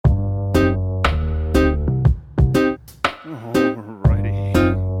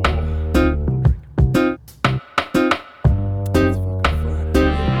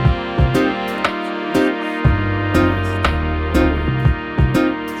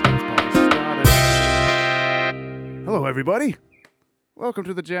Hello, everybody. Welcome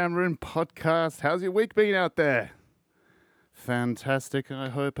to the Jam Room podcast. How's your week been out there? Fantastic, I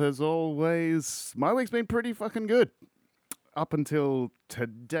hope, as always. My week's been pretty fucking good. Up until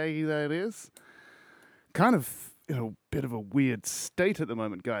today, that is. Kind of in a bit of a weird state at the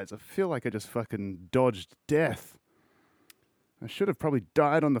moment, guys. I feel like I just fucking dodged death. I should have probably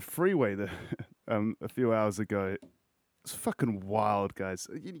died on the freeway a few hours ago. It's fucking wild, guys.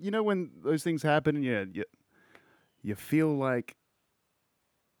 You know when those things happen and you feel like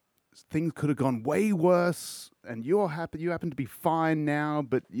things could have gone way worse and you happen to be fine now,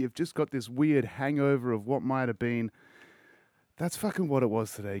 but you've just got this weird hangover of what might have been. That's fucking what it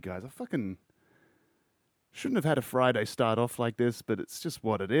was today, guys. I fucking shouldn't have had a Friday start off like this, but it's just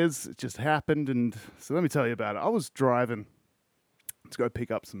what it is. It just happened, and so let me tell you about it. I was driving to go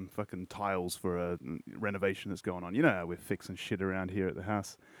pick up some fucking tiles for a renovation that's going on. You know how we're fixing shit around here at the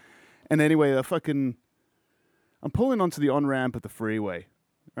house. And anyway, I'm pulling onto the on-ramp of the freeway,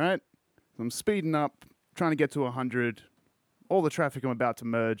 right? So I'm speeding up, trying to get to 100. All the traffic I'm about to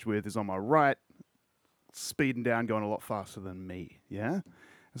merge with is on my right, speeding down, going a lot faster than me, yeah?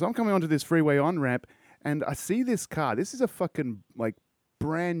 So I'm coming onto this freeway on-ramp, and I see this car. This is a fucking,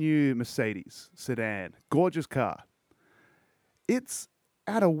 brand new Mercedes sedan. Gorgeous car. It's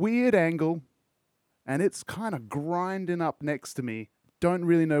at a weird angle, and it's kind of grinding up next to me. Don't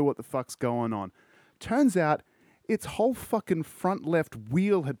really know what the fuck's going on. Turns out, its whole fucking front left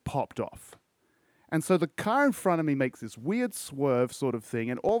wheel had popped off. And so the car in front of me makes this weird swerve sort of thing,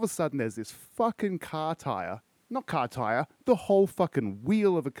 and all of a sudden there's this fucking the whole fucking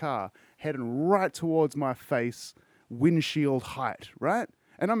wheel of a car heading right towards my face, windshield height, right?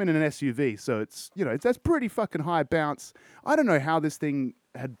 And I'm in an SUV, so that's pretty fucking high bounce. I don't know how this thing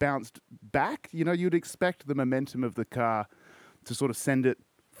had bounced back. You know, you'd expect the momentum of the car to sort of send it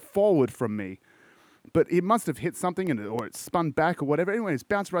forward from me. But it must have hit something or it spun back or whatever. Anyway, it's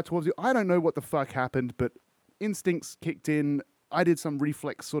bounced right towards you. I don't know what the fuck happened, but instincts kicked in. I did some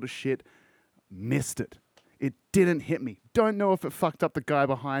reflex sort of shit. Missed it. It didn't hit me. Don't know if it fucked up the guy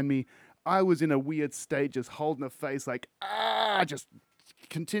behind me. I was in a weird state, just holding a face just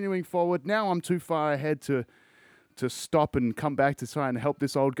continuing forward. Now I'm too far ahead to stop and come back to try and help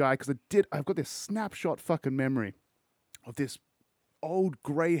this old guy because I've got this snapshot fucking memory of this old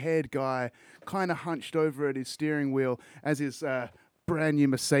grey-haired guy kind of hunched over at his steering wheel as his brand new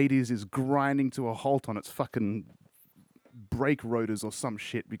Mercedes is grinding to a halt on its fucking brake rotors or some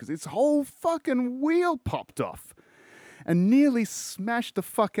shit because its whole fucking wheel popped off and nearly smashed the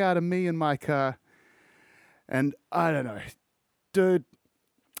fuck out of me and my car. And I don't know. Dude,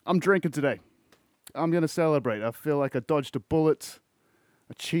 I'm drinking today. I'm going to celebrate. I feel like I dodged a bullet.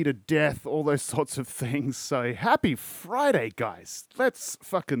 I cheated death, all those sorts of things. So happy Friday, guys. Let's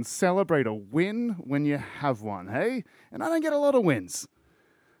fucking celebrate a win when you have one, hey? And I don't get a lot of wins.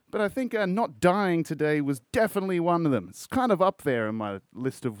 But I think not dying today was definitely one of them. It's kind of up there in my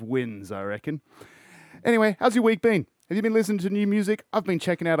list of wins, I reckon. Anyway, how's your week been? Have you been listening to new music? I've been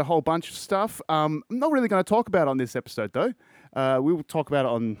checking out a whole bunch of stuff. I'm not really going to talk about it on this episode, though. We will talk about it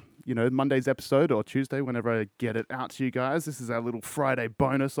on Monday's episode or Tuesday, whenever I get it out to you guys. This is our little Friday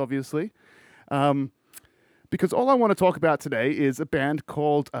bonus, obviously. Because all I want to talk about today is a band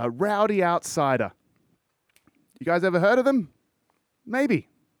called Rowdy Outsider. You guys ever heard of them? Maybe.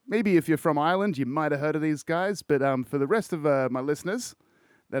 Maybe if you're from Ireland, you might have heard of these guys. But for the rest of my listeners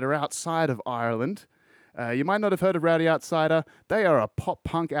that are outside of Ireland, you might not have heard of Rowdy Outsider. They are a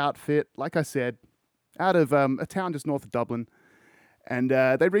pop-punk outfit, like I said, out of a town just north of Dublin. And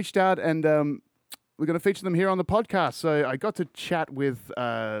they reached out, and we're going to feature them here on the podcast. So I got to chat with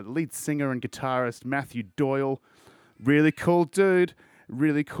lead singer and guitarist Matthew Doyle. Really cool dude.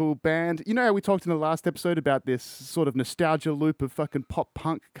 Really cool band. You know how we talked in the last episode about this sort of nostalgia loop of fucking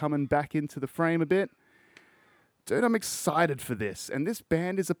pop-punk coming back into the frame a bit? Dude, I'm excited for this. And this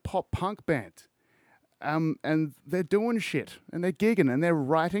band is a pop-punk band. And they're doing shit, and they're gigging, and they're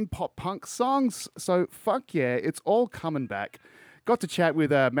writing pop-punk songs. So fuck yeah, it's all coming back. Got to chat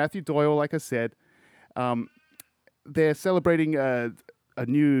with Matthew Doyle, like I said. They're celebrating a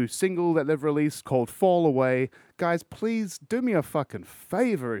new single that they've released called Fall Away. Guys, please do me a fucking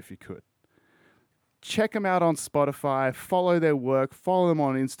favor if you could. Check them out on Spotify, follow their work, follow them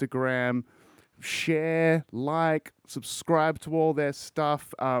on Instagram, share, like, subscribe to all their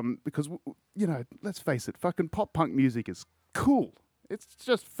stuff. Because, let's face it, fucking pop-punk music is cool. It's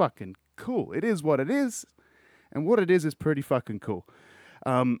just fucking cool. It is what it is. And what it is pretty fucking cool.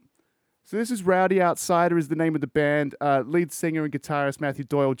 So this is Rowdy Outsider is the name of the band. Lead singer and guitarist Matthew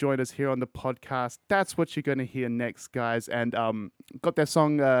Doyle joined us here on the podcast. That's what you're going to hear next, guys. And got their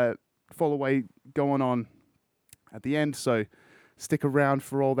song Fall Away going on at the end. So stick around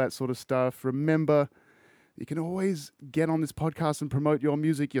for all that sort of stuff. Remember, you can always get on this podcast and promote your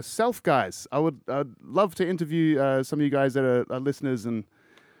music yourself, guys. I'd love to interview some of you guys that are listeners and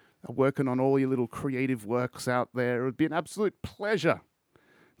are working on all your little creative works out there. It would be an absolute pleasure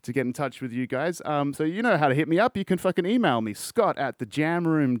to get in touch with you guys. So you know how to hit me up. You can fucking email me,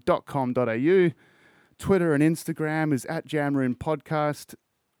 scott@thejamroom.com.au. Twitter and Instagram is @jamroompodcast.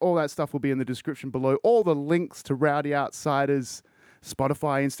 All that stuff will be in the description below. All the links to Rowdy Outsiders,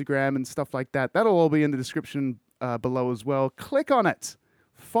 Spotify, Instagram, and stuff like that, that'll all be in the description below as well. Click on it.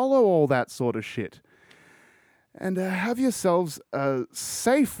 Follow all that sort of shit. And have yourselves a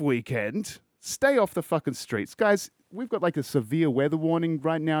safe weekend. Stay off the fucking streets. Guys, we've got like a severe weather warning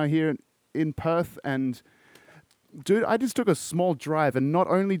right now here in Perth. And dude, I just took a small drive, and not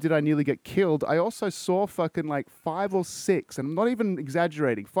only did I nearly get killed, I also saw fucking like 5 or 6, and I'm not even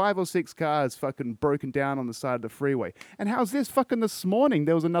exaggerating, 5 or 6 cars fucking broken down on the side of the freeway. And how's this? Fucking this morning,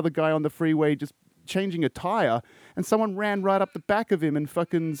 there was another guy on the freeway just changing a tire, and someone ran right up the back of him and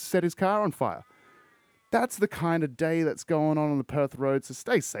fucking set his car on fire. That's the kind of day that's going on the Perth road, so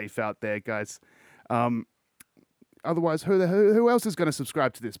stay safe out there, guys. Otherwise, who else is going to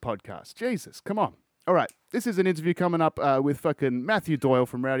subscribe to this podcast? Jesus, come on. All right, this is an interview coming up with fucking Matthew Doyle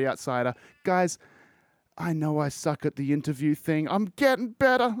from Rowdy Outsider. Guys, I know I suck at the interview thing. I'm getting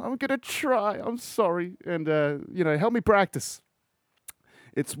better. I'm going to try. I'm sorry. And, help me practice.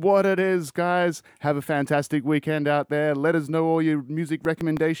 It's what it is, guys. Have a fantastic weekend out there. Let us know all your music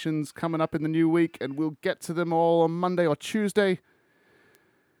recommendations coming up in the new week, and we'll get to them all on Monday or Tuesday.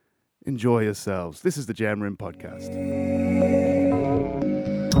 Enjoy yourselves. This is the Jam Room Podcast.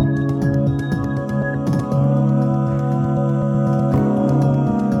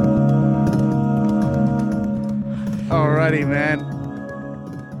 Alrighty, man.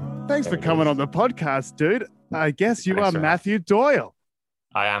 Thanks for coming on the podcast, dude. I guess you are Matthew Doyle.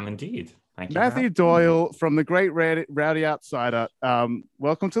 I am indeed. Thank you. Matthew Doyle from the great Rowdy Outsider.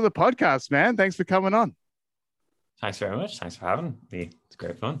 Welcome to the podcast, man. Thanks for coming on. Thanks very much. Thanks for having me. It's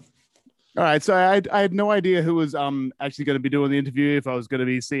great fun. All right. So I had no idea who was actually going to be doing the interview, if I was going to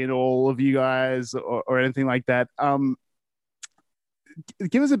be seeing all of you guys or anything like that.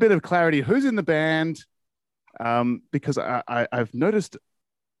 Give us a bit of clarity. Who's in the band? Because I've noticed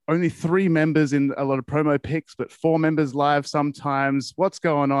only 3 members in a lot of promo pics, but 4 members live sometimes. What's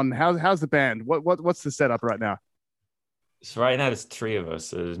going on? How's the band? What's the setup right now? So right now there's 3 of us.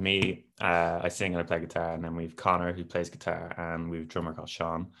 So there's me, I sing and I play guitar, and then we've Connor who plays guitar, and we've a drummer called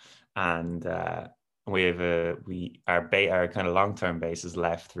Sean. And we have our kind of long-term bass is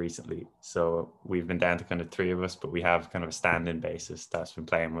left recently. So we've been down to kind of 3 of us, but we have kind of a stand-in bassist that's been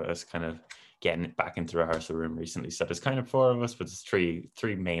playing with us, kind of getting it back into the rehearsal room recently. So there's kind of 4 of us, but there's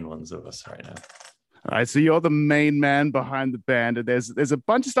three main ones of us right now. All right, so you're the main man behind the band, and there's a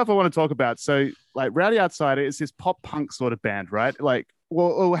bunch of stuff I want to talk about. So, like, Rowdy Outsider is this pop punk sort of band, right? Like,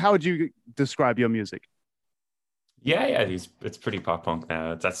 well, how would you describe your music? Yeah, it's pretty pop punk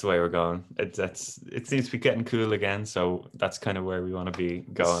now. That's the way we're going. It seems to be getting cool again, so that's kind of where we want to be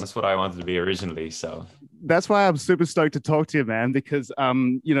going. That's what I wanted to be originally. So that's why I'm super stoked to talk to you, man. Because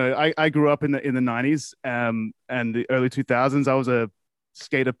I grew up in the 90s and the early 2000s. I was a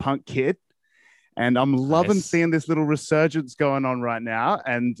skater punk kid, and I'm loving seeing this little resurgence going on right now.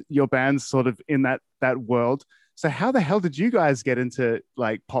 And your band's sort of in that world. So how the hell did you guys get into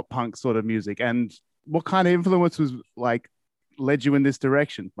like pop punk sort of music, and what kind of influence was like led you in this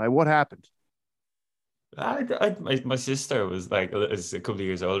direction? Like, what happened? My sister was like a couple of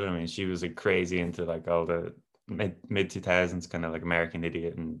years older than me. She was like crazy into like all the mid 2000s kind of like American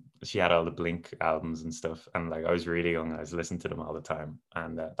Idiot, and she had all the Blink albums and stuff. And like I was really young, I was listening to them all the time,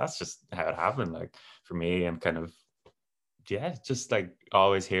 and that's just how it happened. Like for me, and kind of just like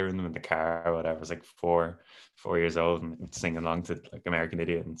always hearing them in the car or whatever. I was like four years old and singing along to like American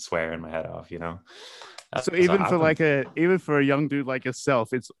Idiot and swearing my head off, So even for a young dude like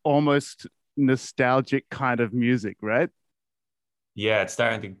yourself, it's almost nostalgic kind of music, right? Yeah, it's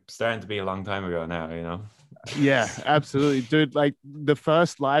starting to be a long time ago now, Yeah, absolutely, dude. Like the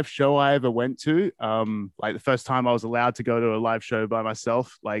first live show I ever went to, like the first time I was allowed to go to a live show by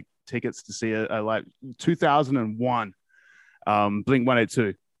myself, like tickets to see a like 2001, Blink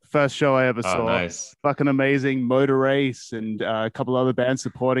 182. First show I ever saw. Nice. Fucking amazing. Motor Race and a couple other bands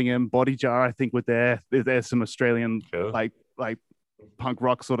supporting him. Body Jar, I think, were there. There's some Australian like punk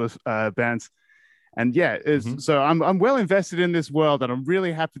rock sort of bands. And yeah, so I'm well invested in this world, and I'm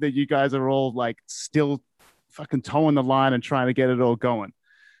really happy that you guys are all like still fucking towing the line and trying to get it all going.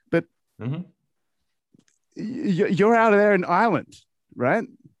 But you're out of there in Ireland, right?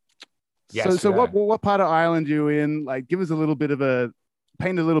 So, Yes, we so are. what part of Ireland are you in? Like, give us a little bit of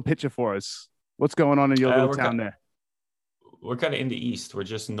paint a little picture for us. What's going on in your Uh, little we're town ki- there? we're kind of in the east. We're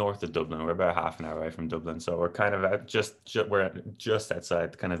just north of Dublin. We're about half an hour away from Dublin, so we're kind of we're just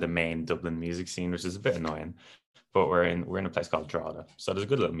outside kind of the main Dublin music scene, which is a bit annoying. But we're in a place called Drogheda, so there's a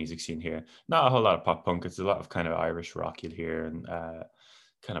good little music scene here. Not a whole lot of pop punk. It's a lot of kind of Irish rock you'll hear and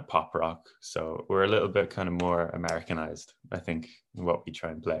kind of pop rock. So we're a little bit kind of more Americanized, I think, in what we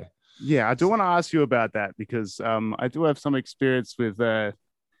try and play. Yeah, I do want to ask you about that because I do have some experience with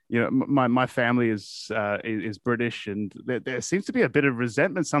my family is British, and there seems to be a bit of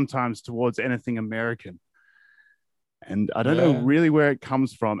resentment sometimes towards anything American, and I don't know Yeah. really where it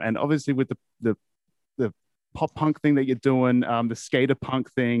comes from. And obviously, with the pop punk thing that you're doing, the skater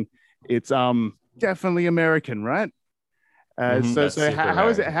punk thing, it's definitely American, right? So That's so super how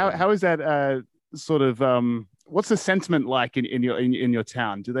is it American. how is that sort of what's the sentiment like in your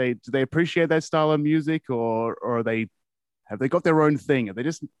town? Do they appreciate that style of music, or are they have they got their own thing? Are they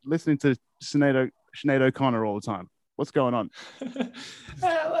just listening to Sinead O'Connor all the time? What's going on?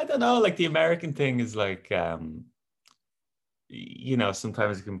 I don't know. Like the American thing is like,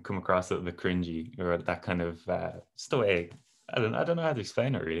 sometimes it can come across a little bit cringy or that kind of. It's the way. I don't know how to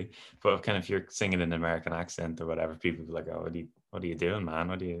explain it really, but kind of if you're singing in an American accent or whatever, people be like, "Oh, what are you doing, man?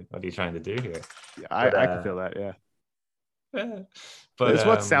 What are you trying to do here?" Yeah, But I can feel that. Yeah, yeah. but but it's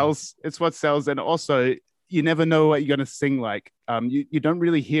what sells. It's what sells, and also you never know what you're gonna sing like. You don't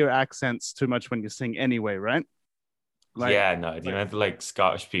really hear accents too much when you sing anyway, right? Like Yeah, no, the like amount of like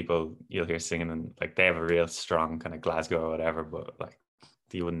Scottish people you'll hear singing and like they have a real strong kind of Glasgow or whatever, but like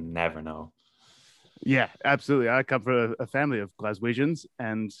you would never know. Yeah, absolutely. I come from a family of Glaswegians,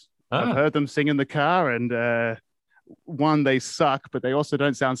 and I've Ah. heard them sing in the car. And one, they suck, but they also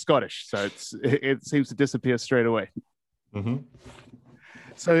don't sound Scottish, so it seems to disappear straight away. Mm-hmm.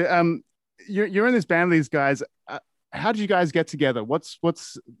 So, you're in this band, these guys. How did you guys get together?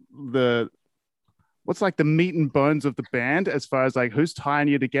 The what's like the meat and bones of the band as far as like who's tying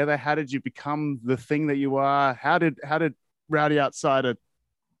you together? How did you become the thing that you are? How did Rowdy Outsider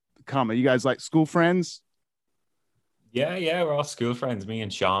come? Are you guys like school friends? Yeah, yeah, we're all school friends. Me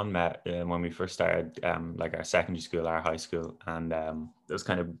and Sean met when we first started, like our secondary school, our high school, and it was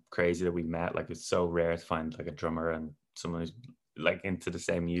kind of crazy that we met. Like it's so rare to find like a drummer and someone who's like into the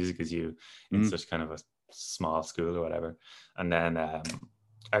same music as you in Mm. such kind of a small school or whatever. And then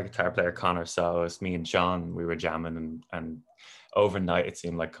our guitar player Connor saw us, me and Sean, we were jamming, and overnight it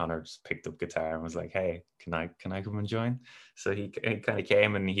seemed like Connor just picked up guitar and was like, "Hey, can I come and join?" So he kind of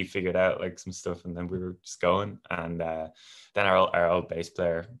came and he figured out like some stuff, and then we were just going. And then our old bass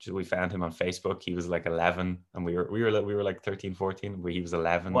player, we found him on Facebook. He was like 11, and we were like 13, 14, where he was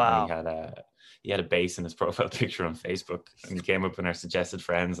 11, and he Wow, had a bass in his profile picture on Facebook, and he came up in our suggested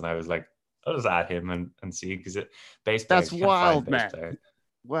friends, and I was like, I'll just add him and see, because bass that's players, you can't find wild, bass man. players.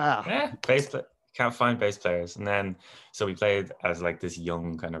 Wow. Yeah, can't find bass players. And then so we played as like this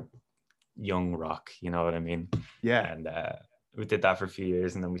young kind of young rock, you know what I mean? Yeah. And we did that for a few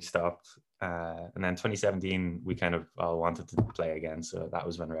years, and then we stopped. And then 2017, we kind of all wanted to play again, so that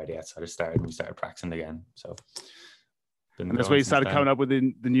was when Rowdy Outsider started, and we started practicing again. So been And that's where going you since started coming then. up with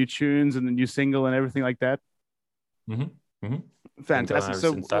the new tunes and the new single and everything like that. Mm-hmm. Mm-hmm. Been going Fantastic. ever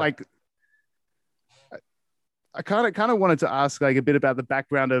So since that. like I kind of wanted to ask like a bit about the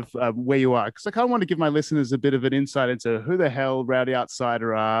background of where you are, because I kind of want to give my listeners a bit of an insight into who the hell Rowdy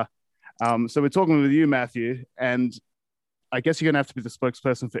Outsider are. So we're talking with you, Matthew, and I guess you're gonna have to be the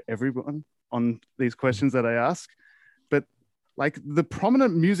spokesperson for everyone on these questions that I ask. But like the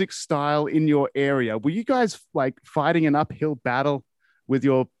prominent music style in your area, were you guys like fighting an uphill battle with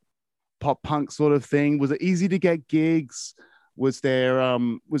your pop punk sort of thing? Was it easy to get gigs? Was there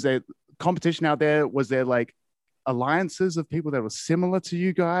competition out there? Was there like alliances of people that were similar to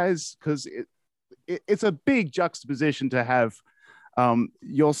you guys? Because it's a big juxtaposition to have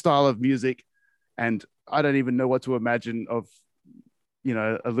your style of music, and I don't even know what to imagine of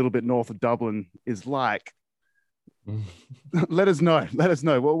a little bit north of Dublin is like. Let us know. Let us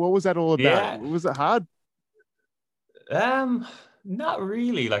know. What was that all about? Yeah. Was it hard? Um, Not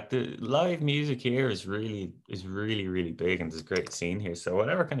really. Like the live music here is really really big, and there's a great scene here. So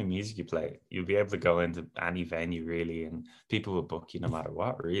whatever kind of music you play, you'll be able to go into any venue really, and people will book you no matter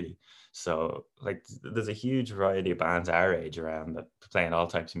what, really. So like there's a huge variety of bands our age around that playing all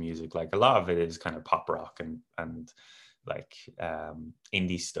types of music. Like a lot of it is kind of pop rock and like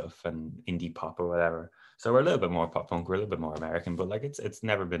indie stuff and indie pop or whatever. So we're a little bit more pop punk, we're a little bit more American, but like it's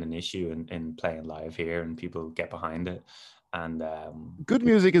never been an issue in playing live here, and people get behind it. And Good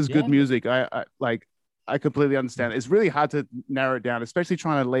music is good yeah, music. I like. I completely understand. It's really hard to narrow it down, especially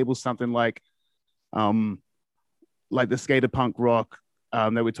trying to label something um, like the skater punk rock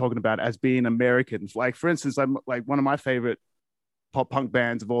that we're talking about as being American. Like, for instance, I'm like one of my favorite pop punk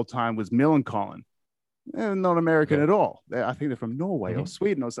bands of all time was Millencolin. They're not American Okay. at all. I think they're from Norway or Mm-hmm.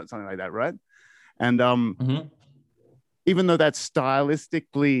 Sweden or something like that, right? And Mm-hmm. even though that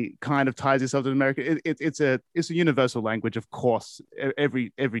stylistically kind of ties itself to America, it's a universal language. Of course,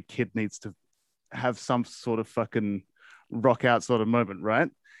 every kid needs to have some sort of fucking rock out sort of moment, right?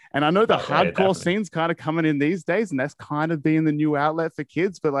 And I know the Oh yeah, hardcore definitely. scene's kind of coming in these days, and that's kind of being the new outlet for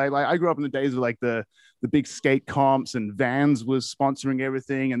kids. But like I grew up in the days of like the big skate comps and Vans was sponsoring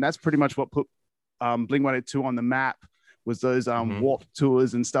everything, and that's pretty much what put Blink 182 on the map was those Mm-hmm. Warped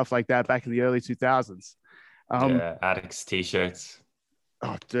tours and stuff like that back in the early 2000s. Um, Yeah, Addicts t-shirts.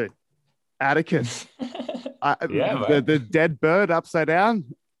 oh, dude, Atticus, Yeah, the man. dead bird upside down.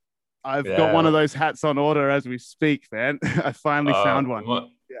 I've got one Yeah. of those hats on order as we speak, man. I finally found one.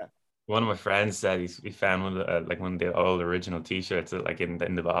 Yeah. One of my friends said he found one of the, like one of the old original T-shirts like in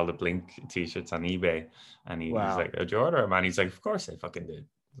the all the Blink T-shirts on eBay, and he's Wow. like, "Did you order them?" And he's like, "Of course I fucking did."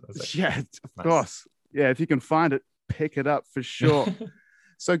 I was like, Yeah, of "Nice." course. Yeah, if you can find it, pick it up for sure.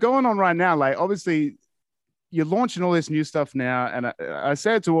 So going on right now, like obviously you're launching all this new stuff now, and I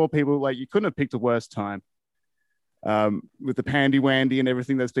said to all people, like you couldn't have picked a worse time with the pandy wandy and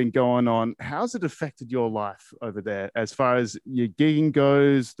everything that's been going on. How's it affected your life over there as far as your gigging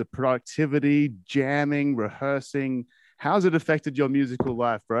goes, the productivity, jamming, rehearsing? How's it affected your musical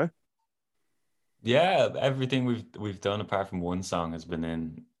life, bro? Yeah, everything we've done apart from one song has been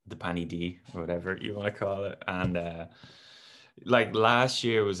in the Panny D or whatever you want to call it, and like last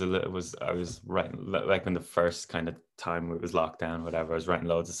year was a little was I was writing like when the first kind of time it was locked down, whatever. I was writing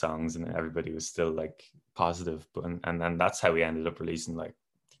loads of songs and everybody was still like positive, but and then that's how we ended up releasing like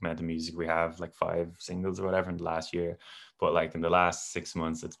the amount of music we have, like 5 singles or whatever in the last year. But like in the last 6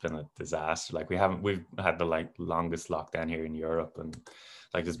 months, it's been a disaster. Like we've had the like longest lockdown here in Europe, and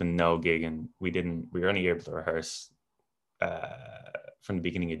like there's been no gig, and we were only able to rehearse from the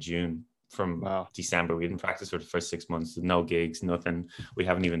beginning of June. From Wow. December, we didn't practice for the first 6 months. There's no gigs, nothing. We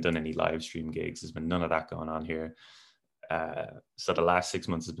haven't even done any live stream gigs. There's been none of that going on here. So the last 6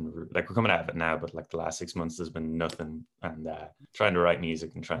 months has been like we're coming out of it now, but like the last 6 months there's been nothing. And trying to write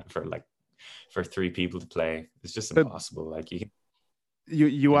music and trying for 3 people to play, it's just But impossible. Like you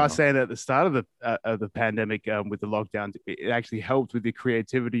you are know, saying at the start of the pandemic with the lockdown, it actually helped with your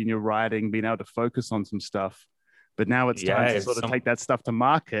creativity and your writing, being able to focus on some stuff. But now it's time yeah, to it's sort of take some that stuff to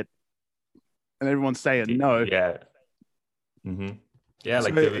market, and everyone's saying no. yeah, hmm yeah. So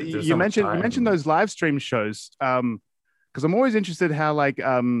Like there's you so much mentioned time. those live stream shows. Because I'm always interested how like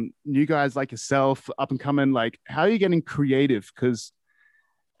new guys like yourself, up and coming, like how are you getting creative? Because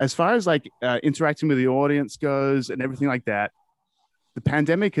as far as like interacting with the audience goes and everything like that, the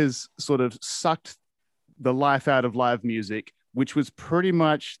pandemic has sort of sucked the life out of live music, which was pretty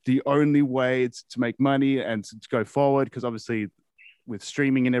much the only way to make money and to go forward. Because obviously, with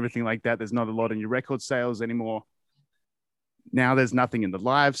streaming and everything like that, there's not a lot in your record sales anymore. Now there's nothing in the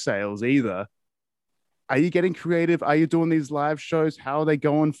live sales either. Are you getting creative? Are you doing these live shows? How are they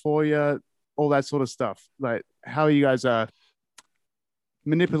going for you? All that sort of stuff. Like, how are you guys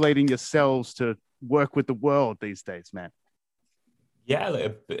manipulating yourselves to work with the world these days, man? Yeah,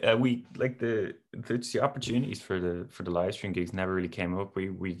 like, we like the opportunities for the live stream gigs never really came up.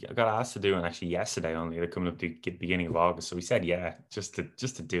 We got asked to do one actually yesterday only. They're coming up to the beginning of August, so we said yeah, just to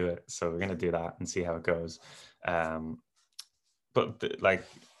do it. So we're gonna do that and see how it goes. Um, but like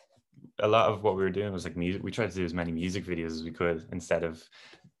a lot of what we were doing was like music. We tried to do as many music videos as we could instead of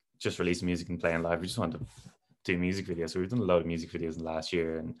just releasing music and playing live. We just wanted to do music videos. So we've done a lot of music videos in the last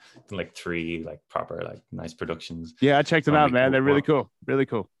year and done like 3 like proper like nice productions. Yeah, I checked them When out, we man. They're really cool. Really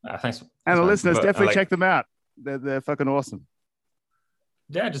cool. thanks, And thanks the man. listeners But definitely check like them out. They're fucking awesome.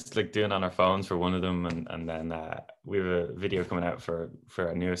 yeah, just like doing on our phones for one of them, and then we have a video coming out for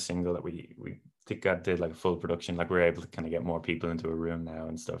our newest single that we think I did like a full production. Like we're able to kind of get more people into a room now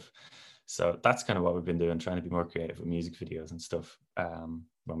and stuff. So that's kind of what we've been doing, trying to be more creative with music videos and stuff.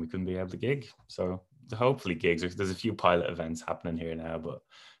 When we couldn't be able to gig, so hopefully gigs. There's a few pilot events happening here now, but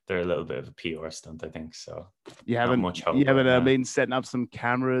they're a little bit of a PR stunt, I think. So You not haven't much you hope right haven't now. been setting up some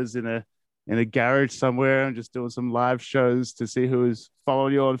cameras in a garage somewhere and just doing some live shows to see who's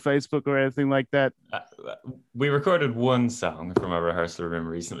following you on Facebook or anything like that. Uh, we recorded one song from our rehearsal room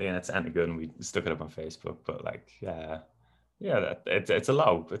recently, and it sounded good, and we stuck it up on Facebook. But like, yeah, it's a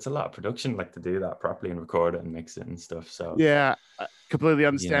lot of production, like to do that properly and record it and mix it and stuff. So Yeah, I completely you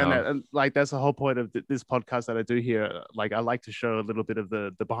understand know, that, and like that's the whole point of this podcast that I do here. Like I like to show a little bit of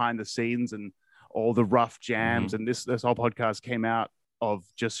the behind the scenes and all the rough jams. Mm-hmm. And this whole podcast came out of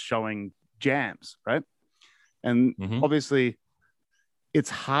just showing jams, right? And Mm-hmm. obviously, it's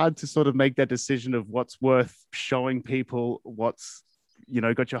hard to sort of make that decision of what's worth showing people, what's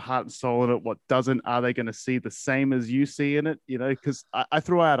got your heart and soul in it, what doesn't. Are they going to see the same as you see in it? Because I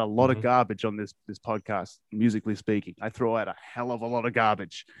throw out a lot of Mm-hmm. garbage on this podcast, musically speaking. I throw out a hell of a lot of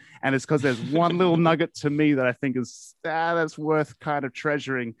garbage, and it's because there's one little nugget to me that I think is that's worth kind of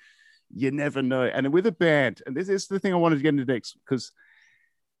treasuring. You never know. And with a band, and this is the thing I wanted to get into next, because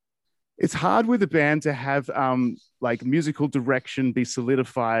it's hard with a band to have like musical direction be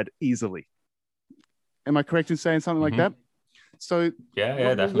solidified easily. Am I correct in saying something like Mm-hmm. that? So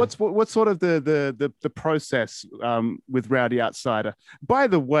Yeah, definitely. what's sort of the process with Rowdy Outsider? By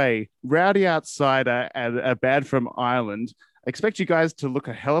the way, Rowdy Outsider and a band from Ireland, I expect you guys to look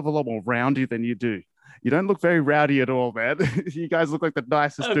a hell of a lot more rowdy than you do. You don't look very rowdy at all, man. You guys look like the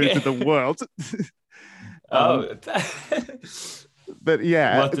nicest dudes in the world. Oh, but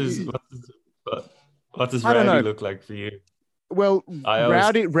yeah, what does I don't Rowdy know. look like for you? Well, I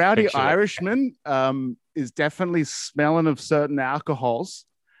always rowdy picture like, Irishman is definitely smelling of certain alcohols,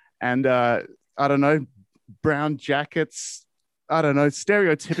 and I don't know, brown jackets. I don't know,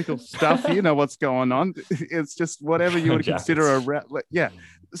 stereotypical stuff. You know what's going on. It's just whatever you would consider yeah.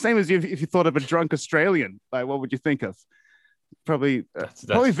 Same as if you thought of a drunk Australian, like what would you think of? Probably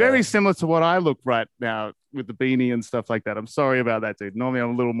probably very similar to what I look right now with the beanie and stuff like that. I'm sorry about that, dude. Normally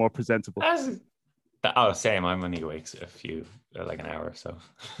I'm a little more presentable. Oh, same. I'm only awake a few, like an hour or so.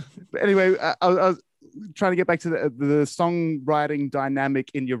 But anyway, I was trying to get back to the songwriting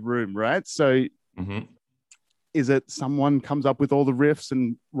dynamic in your room, right? So is it someone comes up with all the riffs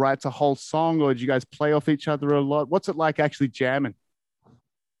and writes a whole song, or do you guys play off each other a lot? What's it like actually jamming?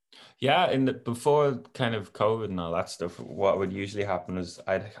 Yeah, before kind of COVID and all that stuff, what would usually happen is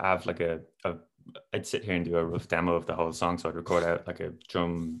I'd have like I'd sit here and do a rough demo of the whole song. So I'd record out like a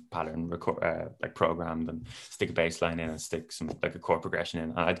drum pattern, like programmed, and stick a bass line in and stick some like a chord progression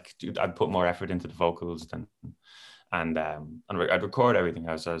in. And I'd put more effort into the vocals and I'd record everything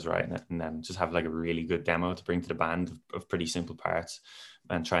as I was writing it, and then just have like a really good demo to bring to the band of pretty simple parts,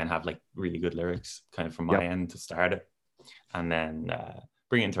 and try and have like really good lyrics kind of from my end to start it, and then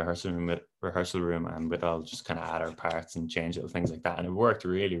bring it into rehearsal room, and we'd all just kind of add our parts and change little things like that. And it worked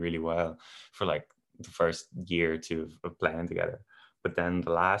really, really well for like the first year or two of playing together. But then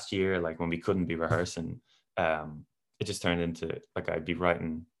the last year, like when we couldn't be rehearsing, it just turned into like I'd be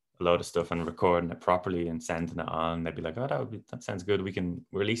writing a load of stuff and recording it properly and sending it on. They'd be like, oh, that sounds good. We can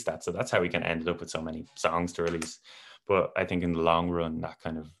release that. So that's how we kind of ended up with so many songs to release. But I think in the long run, that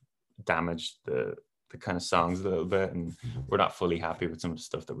kind of damaged the kind of songs a little bit, and we're not fully happy with some of the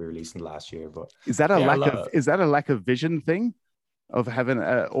stuff that we released in the last year. But is that a lack of vision thing of having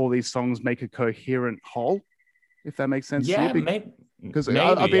all these songs make a coherent whole, if that makes sense to you? Maybe, because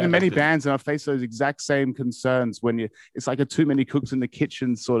I've been in many bands and I've faced those exact same concerns when it's like a too many cooks in the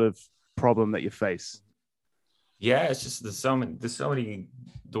kitchen sort of problem that you face. Yeah, it's just there's so many.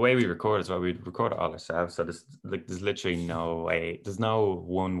 The way we record is why we record it all ourselves. So there's literally no way. There's no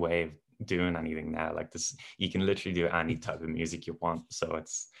one way of doing anything now. Like this, you can literally do any type of music you want. So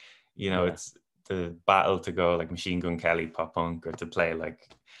it's it's the battle to go like Machine Gun Kelly pop punk, or to play like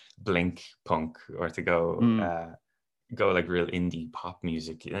Blink punk, or to go go like real indie pop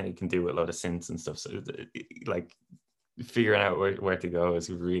music. You can do a lot of synths and stuff. So like figuring out where to go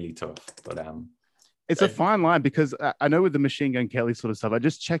is really tough. But it's a fine line, because I know with the Machine Gun Kelly sort of stuff, I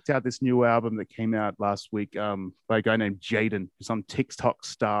just checked out this new album that came out last week by a guy named Jaden, some TikTok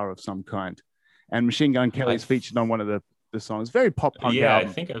star of some kind. And Machine Gun Kelly's featured on one of the songs. Very pop punk album.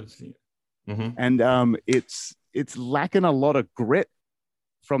 I think I've seen it. And it's lacking a lot of grit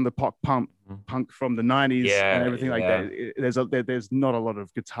from the pop punk from the 90s and everything like that. There's not a lot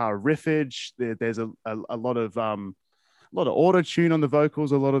of guitar riffage. There's a lot of auto tune on the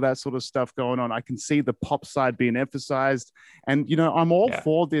vocals, a lot of that sort of stuff going on. I can see the pop side being emphasized. And, I'm all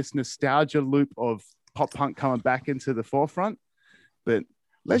for this nostalgia loop of pop punk coming back into the forefront. But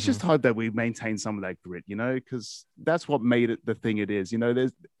let's just hope that we maintain some of that grit, because that's what made it the thing it is.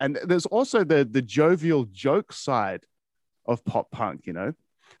 There's also the jovial joke side of pop punk,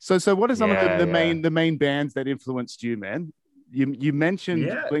 So what are some of the main bands that influenced you, man? You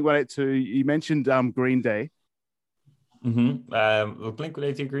mentioned Blink-182, you mentioned Green Day.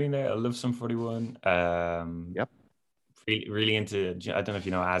 Blink-182, Green Day, I love Sum 41. Really into, I don't know if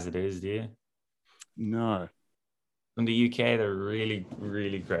you know As It Is, do you? No. From the UK, they're really,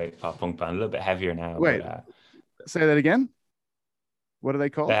 really great pop punk band. A little bit heavier now. Wait, say that again. What are they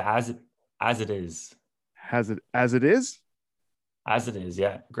called? As It Is. As it is? As It Is,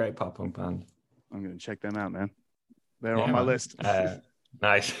 yeah. Great pop punk band. I'm gonna check them out, man. They're on Yeah, my man. list.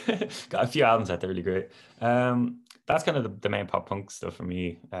 Nice. Got a few albums out there, really great. That's kind of the main pop punk stuff for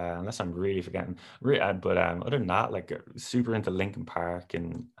me, unless I'm really forgetting. But other than that, like super into Linkin Park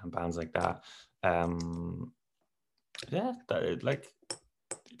and bands like that. Yeah, like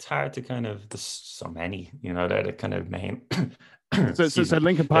it's hard to kind of. There's so many, they're the kind of main. So, so, Excuse so me.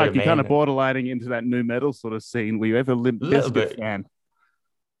 Linkin They're Park, the you kind main of borderlining into that new metal sort of scene. Were you ever Limp a little Bizkit bit. fan?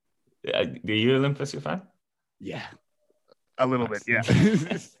 Are you a Limp Bizkit fan? Yeah, a little bit.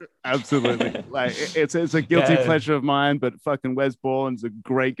 Nice. Yeah, absolutely. Like it's a guilty Yeah. pleasure of mine. But fucking Wes Borland's a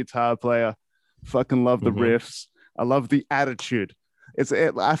great guitar player. Fucking love the Hmm. riffs. I love the attitude.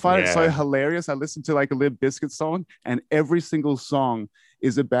 I find it so Yeah. hilarious. I listen to like a Limp Bizkit song, and every single song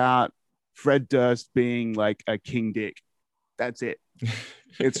is about Fred Durst being like a king dick. That's it.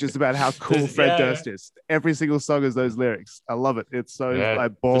 It's just about how cool Fred Yeah, yeah. Durst is. Every single song is those lyrics. I love it. It's so Yeah.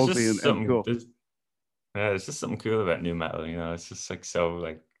 like There's ballsy just and something. cool. There's just something cool about new metal. It's just like so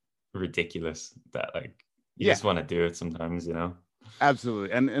like ridiculous that like you Yeah, just want to do it sometimes.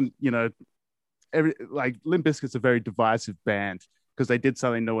 absolutely. And every like Limp Bizkit's a very divisive band because they did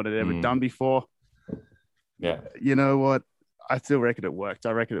something no one had ever done Mm, before. yeah. You know what? I still reckon it worked.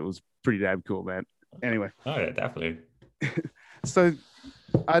 I reckon it was pretty damn cool, man. Anyway, Oh yeah, definitely. so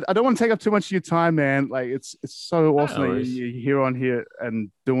I don't want to take up too much of your time, man. Like it's so No awesome that worries. you're here on here and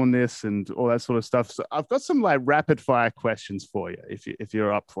doing this and all that sort of stuff. So I've got some like rapid fire questions for you if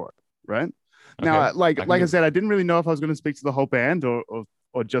you're up for it, right? Okay, Now, like I can like I do. said, I didn't really know if I was going to speak to the whole band or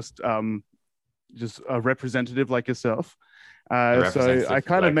just a representative like yourself. A So I representative.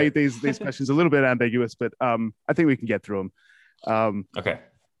 kind of Like made it. these questions a little bit ambiguous, but I think we can get through them. Okay.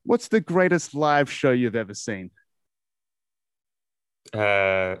 What's the greatest live show you've ever seen?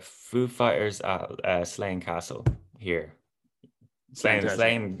 Foo Fighters at Slane Castle here. Slane, Fantastic.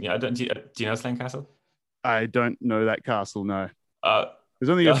 Slane. Do you know Slane Castle? I don't know that castle. No, Uh, there's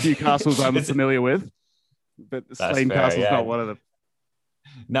only a few castles I'm it's familiar with, but that's Slane fair. Castle's not Yeah. one of them.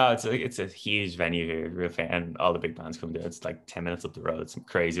 No, it's a huge venue here, real fan, and all the big bands come there. It's like 10 minutes up the road. It's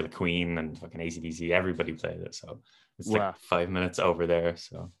crazy, like Queen and fucking AC/DC. Everybody plays it, so it's like Wow, 5 minutes over there.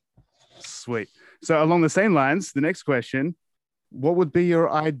 So sweet. So along the same lines, the next question: what would be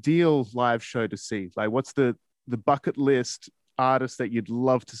your ideal live show to see? Like, what's the bucket list artists that you'd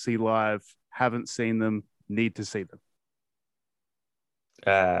love to see live? Haven't seen them, need to see them.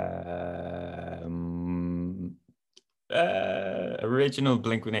 um, original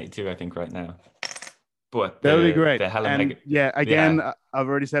Blink-182, I think right now, but That would be the great. the Hella And Mega, yeah, again, yeah. I've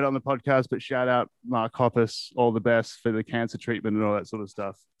already said it on the podcast, but shout out Mark Hoppus, all the best for the cancer treatment and all that sort of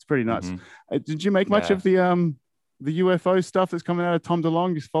stuff. It's pretty nuts. Hmm. Did you make much Yeah. of the UFO stuff that's coming out of Tom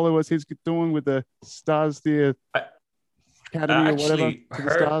DeLonge? Just follow what he's doing with the stars, the I, Academy I or whatever actually to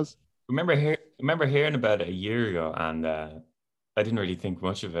the stars. remember hearing about it a year ago, and I didn't really think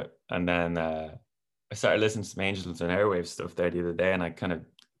much of it. And then I started listening to some Angels and Airwaves stuff there the other day, and I kind of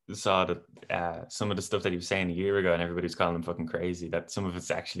saw that some of the stuff that he was saying a year ago, and everybody was calling him fucking crazy, that some of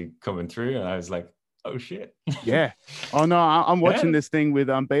it's actually coming through. And I was like, oh shit. Yeah. Oh no, I'm watching Yeah. this thing with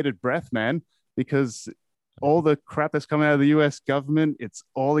bated breath, man, because all the crap that's coming out of the US government, it's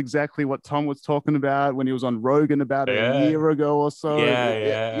all exactly what Tom was talking about when he was on Rogan about it a Yeah. year ago or so. Yeah.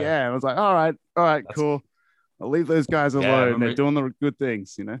 Yeah. Yeah, I was like, all right, That's cool. I'll leave those guys yeah. I alone. They're remember. doing the good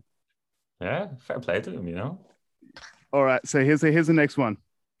things. Yeah. Fair play to them. All right, so here's the next one.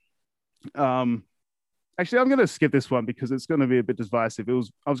 Um, Actually, I'm going to skip this one because it's going to be a bit divisive. I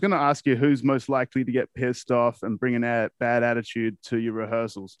was going to ask you who's most likely to get pissed off and bring a bad attitude to your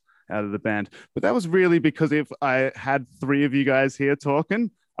rehearsals out of the band. But that was really because if I had three of you guys here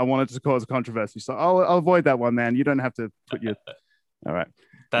talking, I wanted to cause a controversy. So I'll avoid that one, man. You don't have to put your. All right.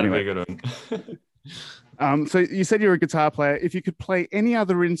 That'd be Anyway, a good one. so you said you're a guitar player. If you could play any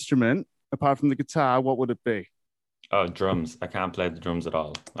other instrument apart from the guitar, what would it be? Oh, drums. I can't play the drums at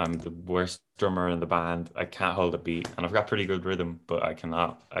all. I'm the worst drummer in the band. I can't hold a beat, and I've got pretty good rhythm, but I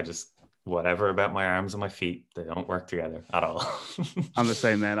cannot. Whatever about my arms and my feet, they don't work together at all. I'm the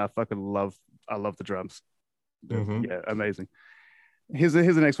same, man. I love the drums. Hmm. Yeah, amazing. Here's the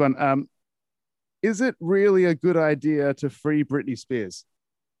next one. Is it really a good idea to free Britney Spears?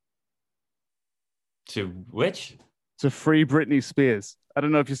 To which? To free Britney Spears. I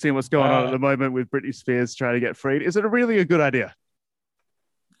don't know if you've seen what's going on at Uh, the moment with Britney Spears trying to get freed. Is it really a good idea?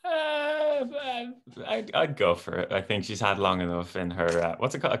 I'd go for it. I think she's had long enough in her.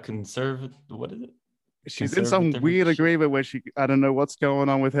 What's it called? A conservative. What is it? She's in some Conservative. weird agreement where I don't know what's going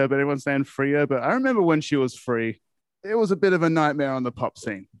on with her, but everyone's saying free her. But I remember when she was free, it was a bit of a nightmare on the pop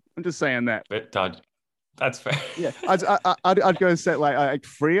scene. I'm just saying that. Bit dodgy. That's fair. Yeah, I'd go and say like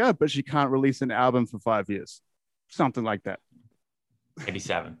Freya, but she can't release an album for 5 years, something like that. Maybe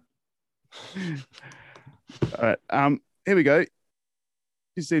 7. All right. Here we go.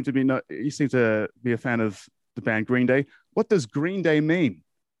 You seem to be a fan of the band Green Day. What does Green Day mean?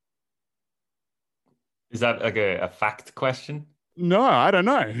 Is that like a fact question? No, I don't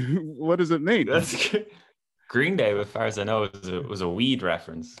know. What does it mean? That's Green Day, as far as I know, was a weed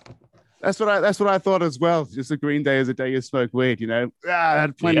reference. That's what I thought as well. Just a Green Day is a day you smoke weed. I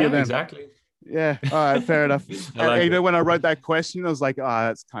had plenty of them. Exactly. Yeah. All right. Fair enough. Like when I wrote that question, I was like,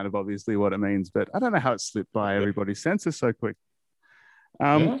 that's kind of obviously what it means, but I don't know how it slipped by everybody's senses so quick.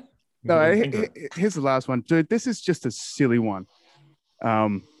 No, here's the last one, dude. This is just a silly one.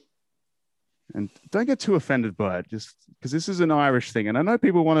 And don't get too offended by it, just because this is an Irish thing. And I know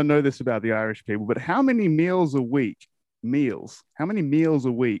people want to know this about the Irish people, but how many meals a week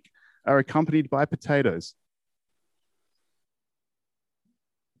are accompanied by potatoes?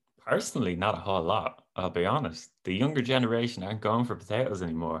 Personally, not a whole lot. I'll be honest. The younger generation aren't going for potatoes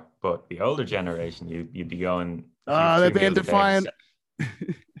anymore, but the older generation, you'd be going. They're being defiant.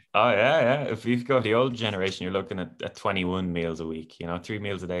 Oh yeah. If you go to the older generation, you're looking at 21 meals a week. 3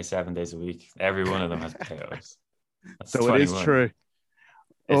 meals a day, 7 days a week. Every one of them has potatoes. That's so 21. It is true.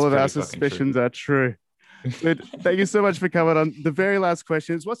 All of our suspicions are true. But thank you so much for coming on. The very last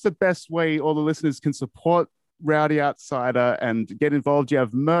question is, what's the best way all the listeners can support Rowdy Outsider and get involved? Do you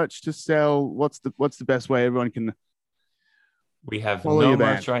have merch to sell? What's the best way everyone can? We have no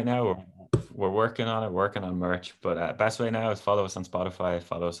merch right now. We're working on merch, but best way now is follow us on Spotify,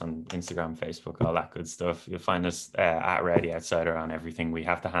 follow us on Instagram, Facebook, all that good stuff. You'll find us at Rowdy Outsider on everything we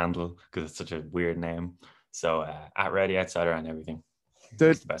have to handle because it's such a weird name. So at Rowdy Outsider on everything.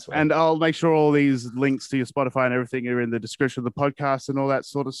 That's the best way. And I'll make sure all these links to your Spotify and everything are in the description of the podcast and all that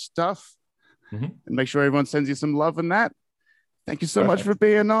sort of stuff. Mm-hmm. And make sure everyone sends you some love and that. Thank you so much for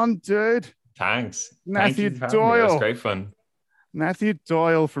being on, dude. Thanks. Matthew Doyle. It was great fun. Matthew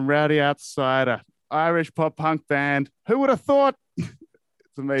Doyle from Rowdy Outsider, Irish pop punk band. Who would have thought? It's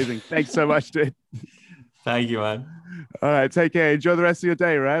amazing. Thanks so much, dude. Thank you, man. All right, take care. Enjoy the rest of your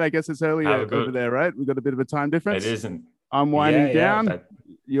day, right? I guess it's early over there, right? We've got a bit of a time difference. It isn't. I'm winding down.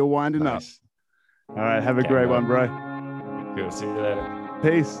 You're winding up. All right, have a great one, bro. Good. See you later.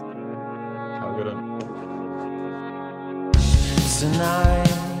 Peace. Have a good one. Tonight,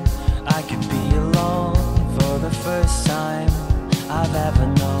 I could be alone for the first time I've ever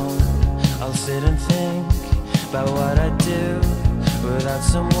known. I'll sit and think about what I do without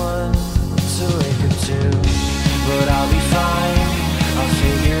someone to wake up to. But I'll be fine, I'll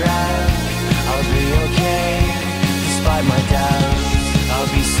figure out, I'll be okay, despite my doubts.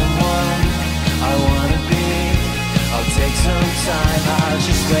 I'll be someone I wanna be, I'll take some time, I'll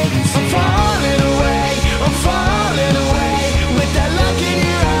just wait and see. I'm falling away, with that look in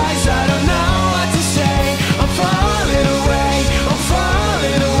your eyes, I don't know what to say. I'm falling away,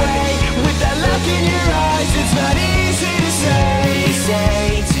 with that look in your eyes, it's not easy to say. You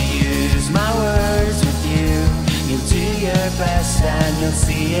say to use my words with you, you'll do your best and you'll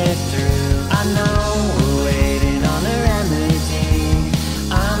see it through. I know we're waiting on a remedy,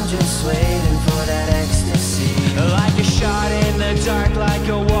 I'm just waiting for that ecstasy. Like a shot in the dark, like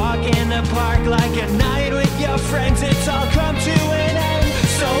a walk in the park, like a night with your friends, it's all come to an end.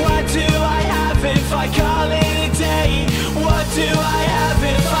 So what do I have if I call it a day? What do I have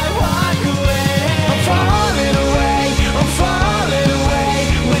if I walk away? I'm falling away,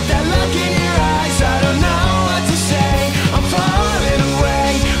 with that look in your eyes, I don't know what to say. I'm falling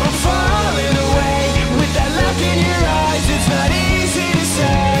away, with that look in your eyes, it's not easy to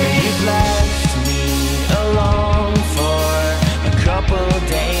say. You've left me alone for a couple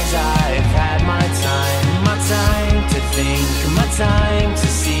days, I've had my time to think, my time to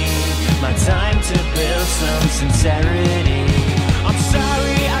see, my time to build some sincerity.